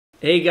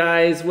Hey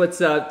guys, what's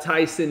up?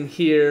 Tyson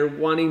here,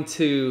 wanting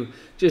to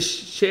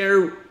just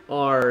share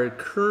our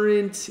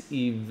current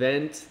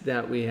event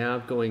that we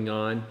have going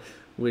on,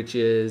 which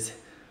is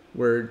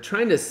we're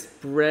trying to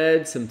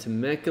spread some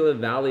Temecula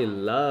Valley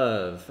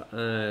love.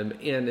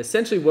 And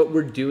essentially what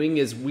we're doing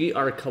is we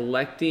are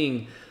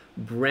collecting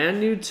brand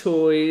new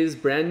toys,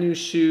 brand new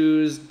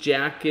shoes,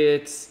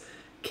 jackets,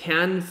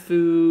 canned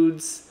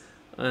foods,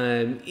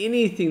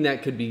 anything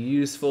that could be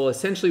useful.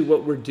 Essentially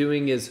what we're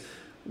doing is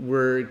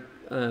we're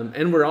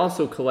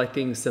also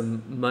collecting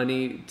some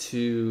money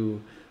to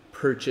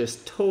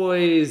purchase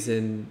toys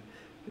and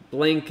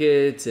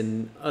blankets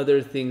and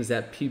other things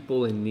that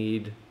people in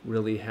need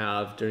really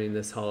have during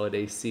this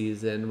holiday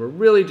season. We're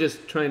really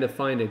just trying to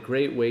find a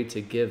great way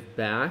to give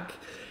back.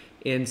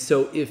 And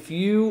so if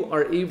you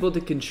are able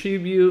to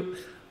contribute,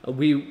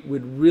 we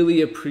would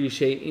really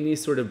appreciate any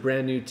sort of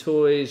brand new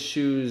toys,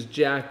 shoes,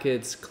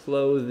 jackets,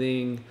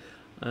 clothing,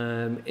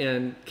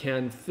 and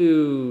canned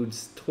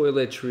foods,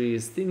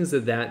 toiletries, things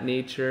of that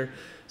nature.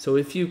 So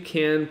if you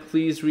can,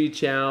 please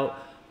reach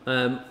out.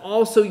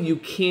 Also, you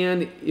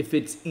can, if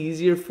it's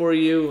easier for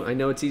you, I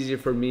know it's easier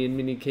for me in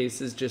many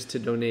cases, just to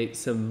donate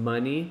some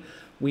money.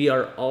 We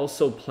are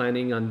also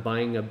planning on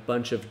buying a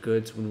bunch of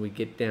goods when we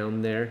get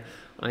down there.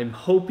 I'm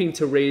hoping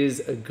to raise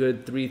a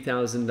good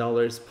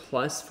 $3,000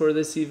 plus for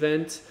this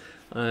event.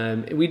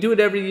 We do it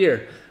every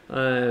year.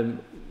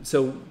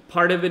 So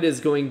part of it is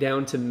going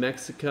down to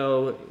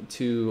Mexico,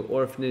 to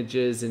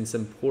orphanages and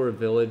some poor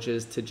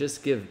villages to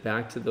just give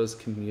back to those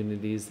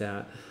communities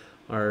that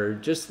are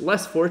just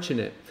less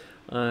fortunate.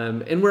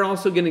 And we're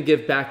also going to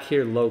give back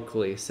here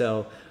locally.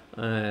 So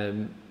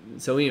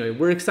anyway,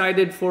 we're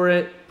excited for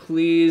it.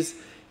 Please,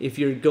 if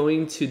you're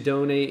going to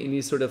donate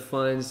any sort of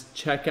funds,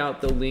 check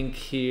out the link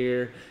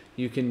here.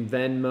 You can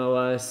Venmo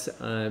us,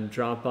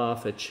 drop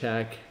off a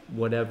check,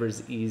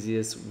 whatever's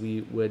easiest.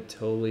 We would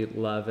totally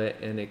love it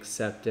and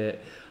accept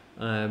it.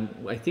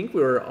 I think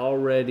we've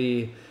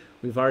already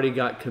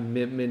got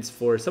commitments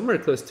for somewhere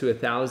close to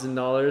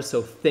 $1,000.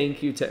 So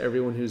thank you to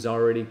everyone who's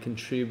already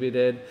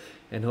contributed,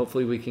 and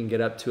hopefully we can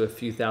get up to a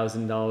few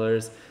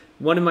 $1,000s.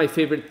 One of my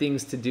favorite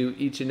things to do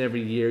each and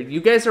every year. You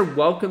guys are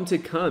welcome to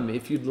come.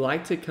 If you'd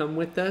like to come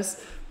with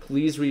us,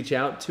 please reach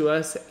out to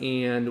us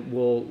and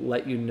we'll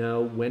let you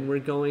know when we're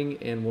going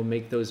and we'll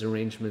make those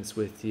arrangements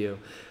with you.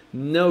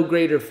 No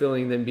greater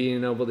feeling than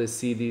being able to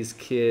see these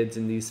kids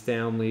and these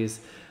families,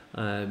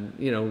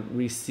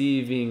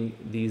 receiving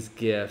these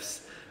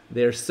gifts.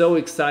 They're so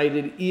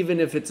excited, even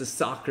if it's a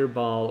soccer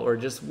ball or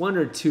just one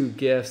or two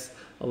gifts.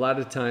 A lot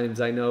of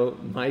times I know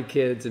my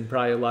kids and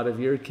probably a lot of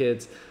your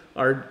kids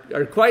are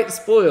quite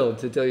spoiled,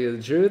 to tell you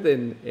the truth,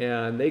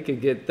 and they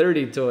could get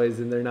 30 toys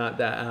and they're not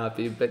that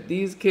happy. But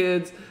these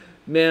kids,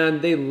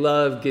 man, they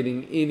love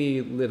getting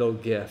any little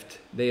gift.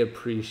 They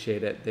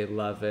appreciate it, they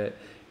love it,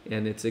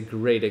 and it's a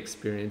great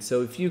experience.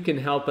 So if you can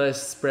help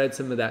us spread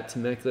some of that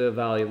Temecula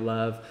Valley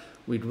love,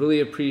 we'd really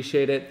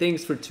appreciate it.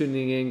 Thanks for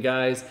tuning in,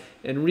 guys,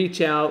 and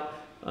reach out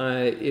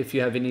if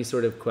you have any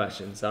sort of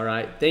questions. All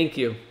right, thank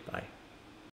you. Bye.